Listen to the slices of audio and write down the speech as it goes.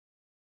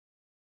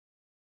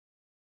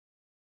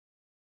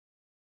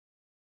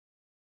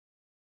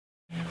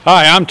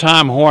Hi, I'm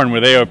Tom Horne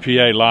with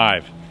AOPA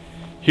Live.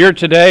 Here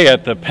today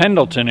at the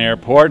Pendleton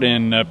Airport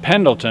in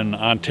Pendleton,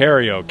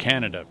 Ontario,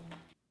 Canada.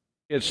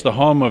 It's the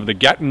home of the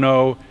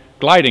Gatineau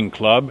Gliding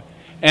Club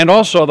and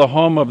also the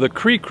home of the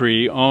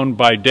CriCri owned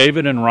by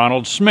David and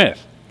Ronald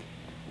Smith.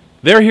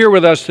 They're here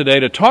with us today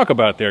to talk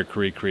about their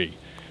CriCri,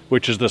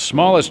 which is the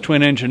smallest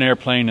twin-engine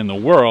airplane in the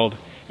world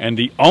and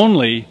the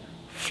only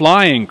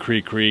flying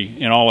CriCri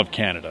in all of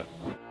Canada.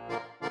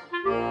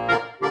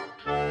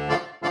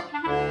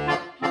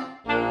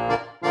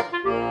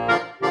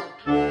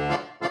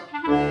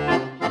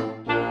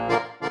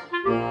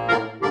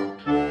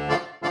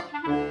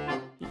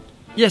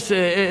 Yes,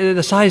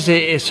 the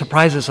size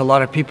surprises a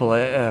lot of people,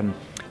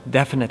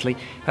 definitely.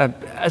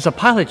 As a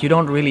pilot, you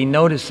don't really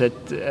notice it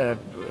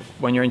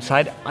when you're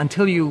inside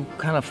until you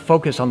kind of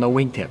focus on the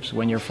wingtips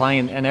when you're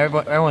flying, and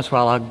every once in a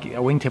while a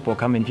wingtip will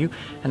come in view,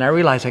 and I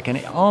realize I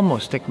can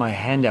almost stick my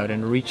hand out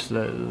and reach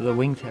the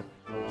wingtip.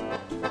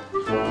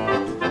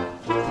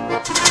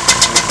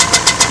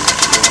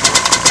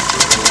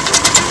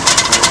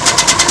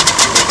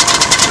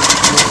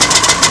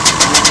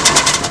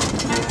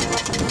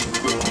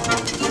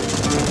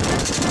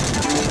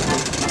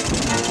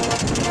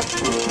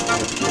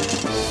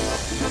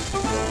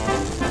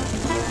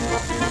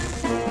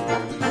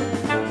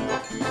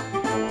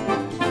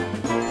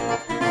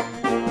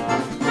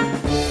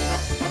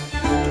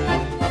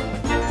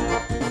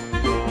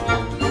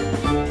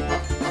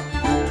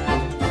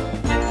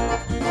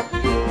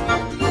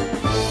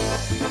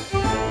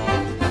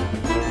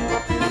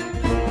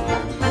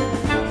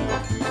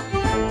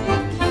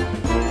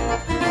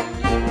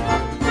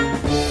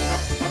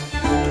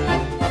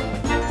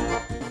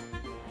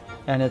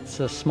 And its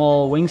a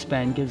small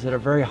wingspan gives it a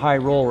very high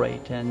roll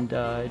rate, and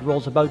it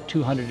rolls about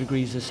 200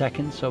 degrees a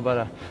second, so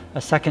about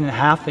a second and a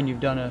half and you've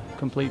done a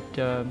complete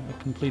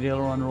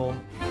aileron roll.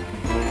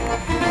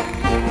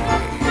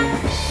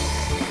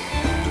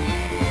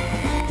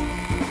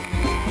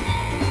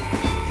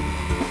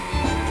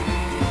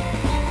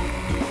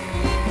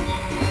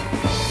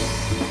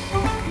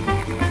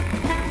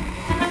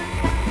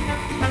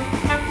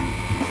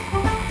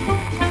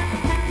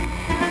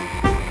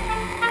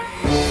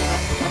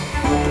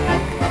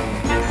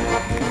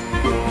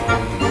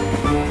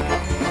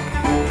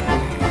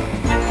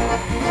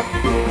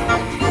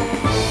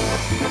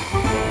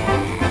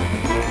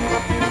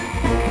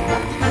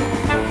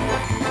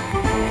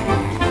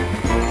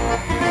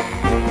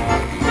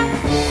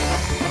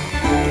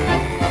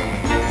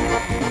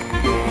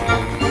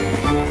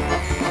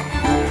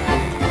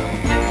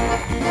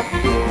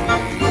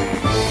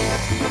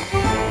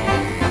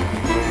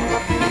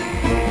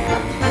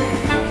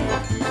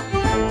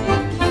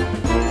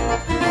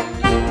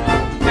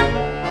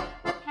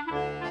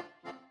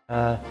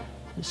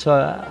 So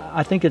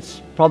I think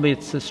it's probably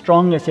its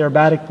strongest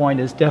aerobatic point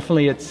is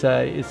definitely its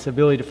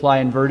ability to fly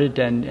inverted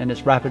and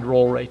its rapid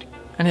roll rate.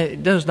 And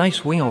it does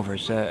nice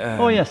wingovers.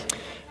 Oh yes.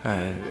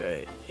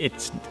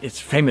 It's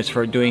famous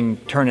for doing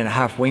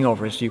turn-and-a-half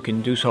wingovers. You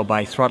can do so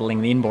by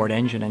throttling the inboard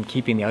engine and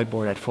keeping the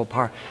outboard at full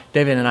power.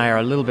 David and I are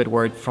a little bit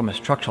worried from a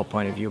structural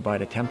point of view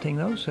about attempting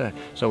those,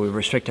 so we've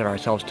restricted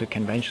ourselves to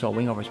conventional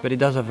wingovers. But it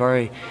does a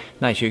very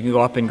nice. You can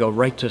go up and go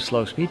right to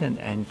slow speed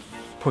and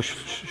push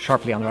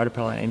sharply on the rudder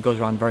pedal, and it goes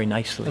around very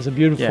nicely. It's a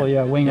beautiful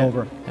wing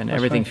over. And that's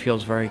everything right.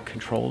 feels very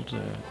controlled.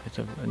 It's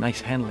a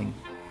nice handling.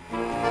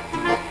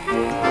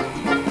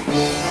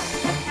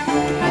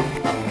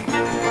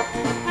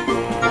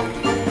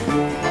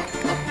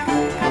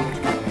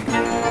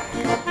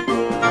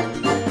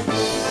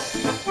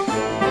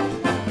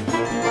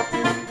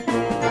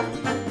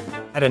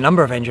 Had a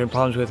number of engine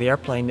problems with the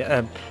airplane.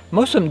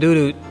 Most of them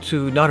due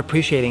to not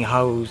appreciating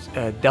how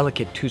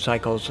delicate two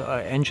cycles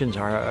engines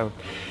are.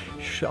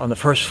 On the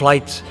first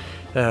flights,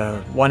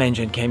 one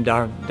engine came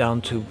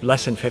down to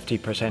less than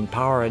 50%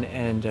 power,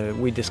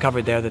 and we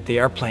discovered there that the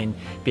airplane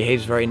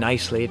behaves very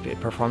nicely. It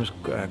performs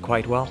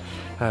quite well.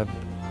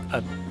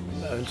 A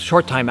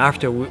short time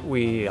after,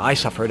 I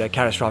suffered a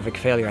catastrophic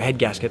failure. A head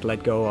gasket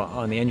let go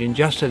on the engine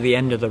just at the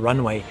end of the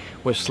runway,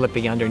 was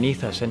slipping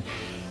underneath us.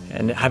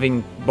 And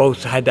having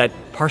both had that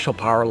partial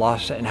power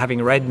loss and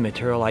having read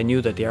material, I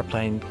knew that the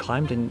airplane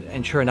climbed,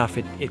 and sure enough,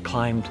 it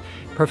climbed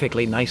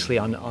perfectly nicely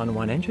on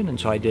one engine. And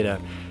so I did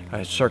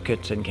a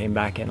circuit and came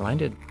back and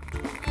landed.